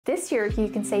This year, you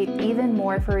can save even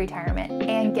more for retirement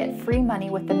and get free money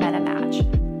with the Meta Match.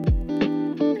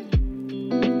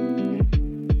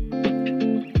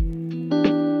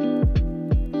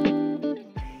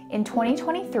 In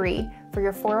 2023, for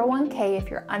your 401k,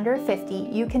 if you're under 50,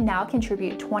 you can now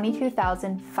contribute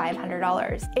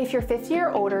 $22,500. If you're 50 or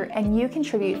older and you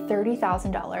contribute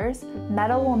 $30,000,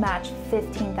 Meta will match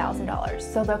 $15,000.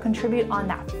 So they'll contribute on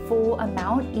that full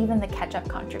amount, even the catch-up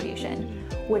contribution,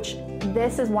 which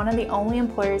this is one of the only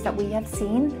employers that we have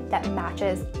seen that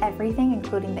matches everything,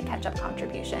 including the catch-up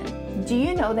contribution. Do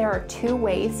you know there are two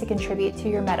ways to contribute to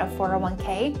your Meta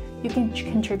 401k? You can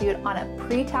contribute on a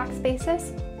pre-tax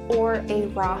basis or a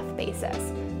Roth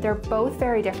basis. They're both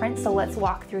very different, so let's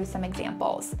walk through some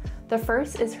examples. The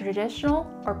first is traditional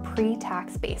or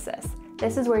pre-tax basis.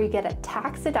 This is where you get a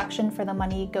tax deduction for the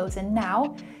money that goes in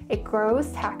now. It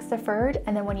grows tax deferred,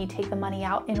 and then when you take the money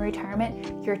out in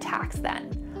retirement, you're taxed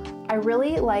then. I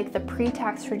really like the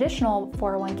pre-tax traditional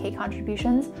 401k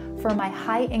contributions for my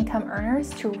high income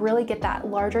earners to really get that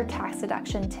larger tax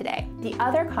deduction today. The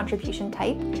other contribution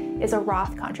type is a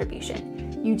Roth contribution.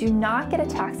 You do not get a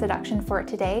tax deduction for it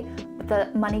today, but the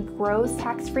money grows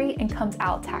tax-free and comes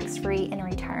out tax-free in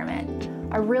retirement.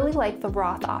 I really like the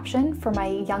Roth option for my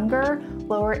younger,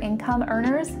 lower income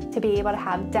earners to be able to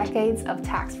have decades of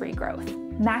tax-free growth.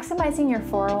 Maximizing your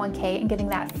 401k and getting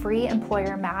that free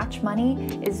employer match money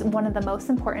is one of the most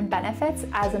important benefits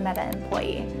as a Meta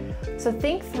employee. So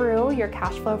think through your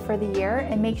cash flow for the year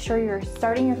and make sure you're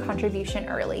starting your contribution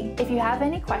early. If you have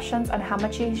any questions on how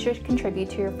much you should contribute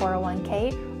to your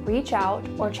 401k, reach out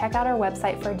or check out our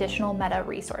website for additional Meta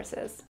resources.